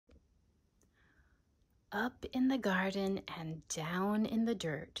Up in the Garden and Down in the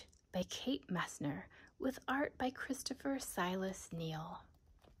Dirt by Kate Messner, with art by Christopher Silas Neal.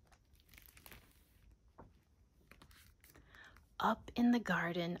 Up in the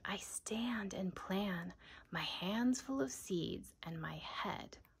garden I stand and plan, my hands full of seeds and my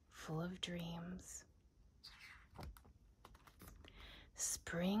head full of dreams.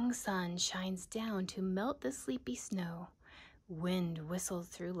 Spring sun shines down to melt the sleepy snow. Wind whistles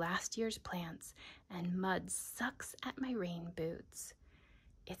through last year's plants, and mud sucks at my rain boots.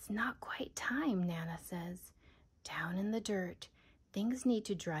 It's not quite time, Nana says. Down in the dirt, things need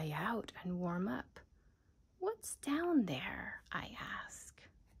to dry out and warm up. What's down there? I ask.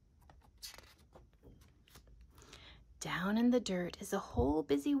 Down in the dirt is a whole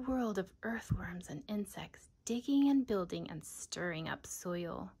busy world of earthworms and insects digging and building and stirring up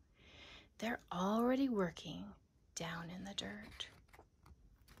soil. They're already working down in the dirt.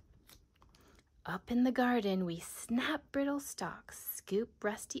 Up in the garden, we snap brittle stalks, scoop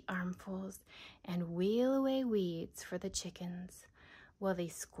rusty armfuls, and wheel away weeds for the chickens. While they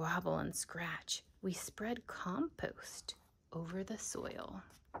squabble and scratch, we spread compost over the soil.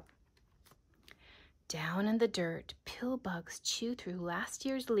 Down in the dirt, pill bugs chew through last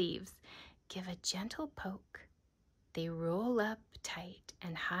year's leaves, give a gentle poke. They roll up tight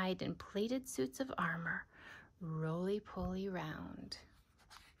and hide in plated suits of armor, roly-poly round.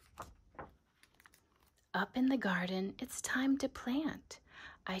 Up in the garden, it's time to plant.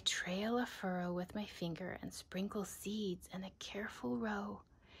 I trail a furrow with my finger and sprinkle seeds in a careful row.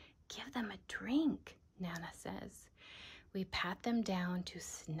 Give them a drink, Nana says. We pat them down to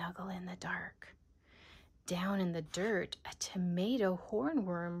snuggle in the dark. Down in the dirt, a tomato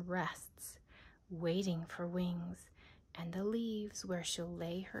hornworm rests, waiting for wings and the leaves where she'll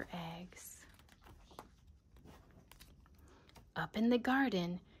lay her eggs. Up in the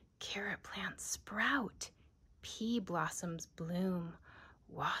garden, carrot plants sprout, pea blossoms bloom,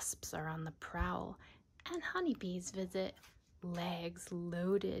 wasps are on the prowl, and honeybees visit, legs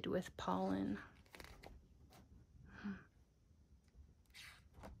loaded with pollen.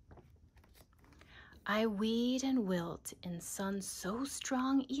 I weed and wilt in sun so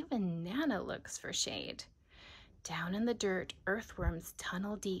strong even Nana looks for shade. Down in the dirt, earthworms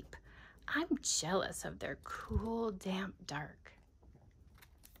tunnel deep. I'm jealous of their cool, damp dark.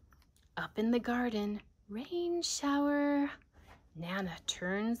 Up in the garden, rain shower. Nana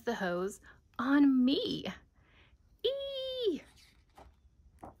turns the hose on me. Eee!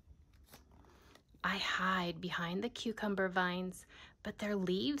 I hide behind the cucumber vines, but their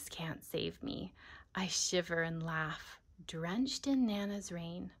leaves can't save me. I shiver and laugh, drenched in Nana's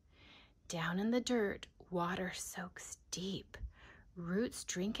rain. Down in the dirt, water soaks deep. Roots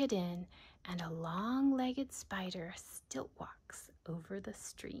drink it in, and a long-legged spider still walks over the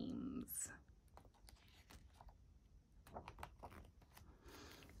streams.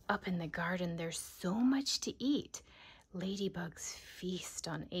 Up in the garden, there's so much to eat. Ladybugs feast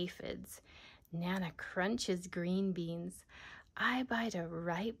on aphids. Nana crunches green beans. I bite a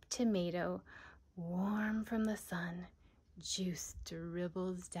ripe tomato, warm from the sun. Juice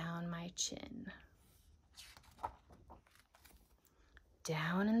dribbles down my chin.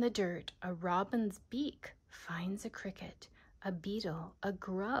 Down in the dirt, a robin's beak finds a cricket, a beetle, a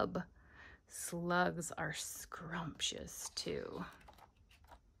grub. Slugs are scrumptious too.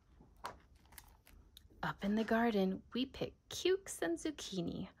 Up in the garden, we pick cukes and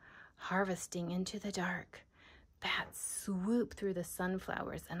zucchini, harvesting into the dark. Bats swoop through the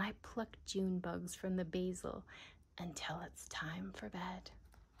sunflowers, and I pluck June bugs from the basil until it's time for bed.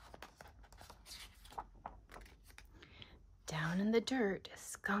 Down in the dirt,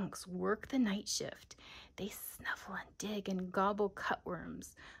 skunks work the night shift. They snuffle and dig and gobble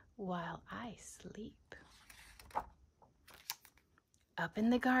cutworms while I sleep. Up in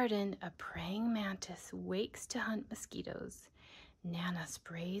the garden, a praying mantis wakes to hunt mosquitoes. Nana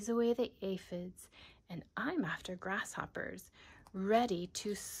sprays away the aphids, and I'm after grasshoppers, ready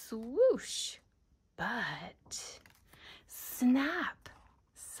to swoosh. But snap!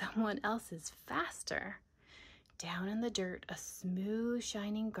 Someone else is faster. Down in the dirt, a smooth,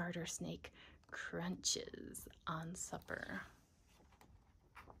 shining garter snake crunches on supper.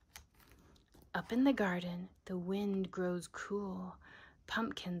 Up in the garden, the wind grows cool.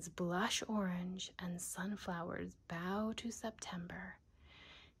 Pumpkins blush orange, and sunflowers bow to September.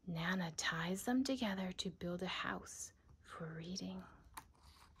 Nana ties them together to build a house for reading.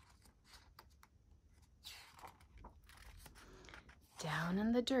 Down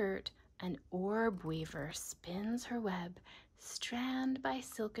in the dirt, an orb weaver spins her web, strand by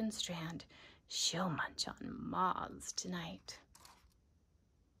silken strand. She'll munch on moths tonight.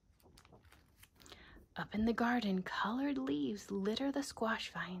 Up in the garden, colored leaves litter the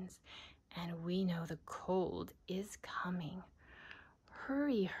squash vines, and we know the cold is coming.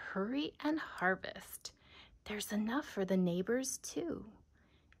 Hurry, hurry, and harvest. There's enough for the neighbors, too.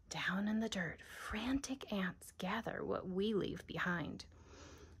 Down in the dirt, frantic ants gather what we leave behind.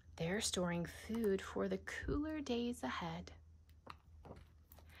 They're storing food for the cooler days ahead.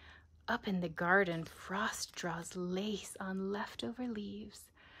 Up in the garden, frost draws lace on leftover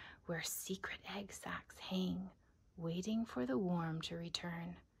leaves, where secret egg sacs hang, waiting for the warm to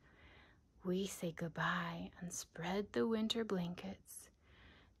return. We say goodbye and spread the winter blankets.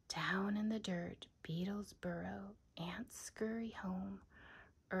 Down in the dirt, beetles burrow, ants scurry home,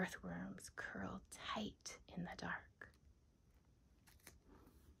 earthworms curl tight in the dark.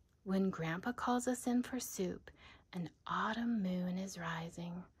 When Grandpa calls us in for soup, an autumn moon is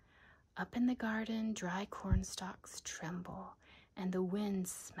rising. Up in the garden, dry corn stalks tremble, and the wind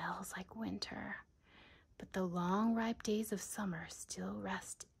smells like winter. But the long, ripe days of summer still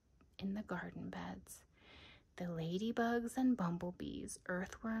rest in the garden beds. The ladybugs and bumblebees,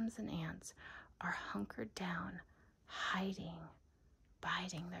 earthworms and ants are hunkered down, hiding,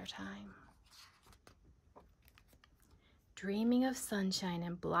 biding their time. Dreaming of sunshine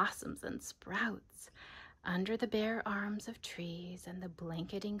and blossoms and sprouts, under the bare arms of trees and the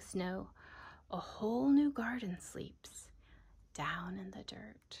blanketing snow, a whole new garden sleeps down in the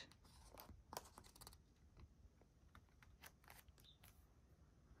dirt.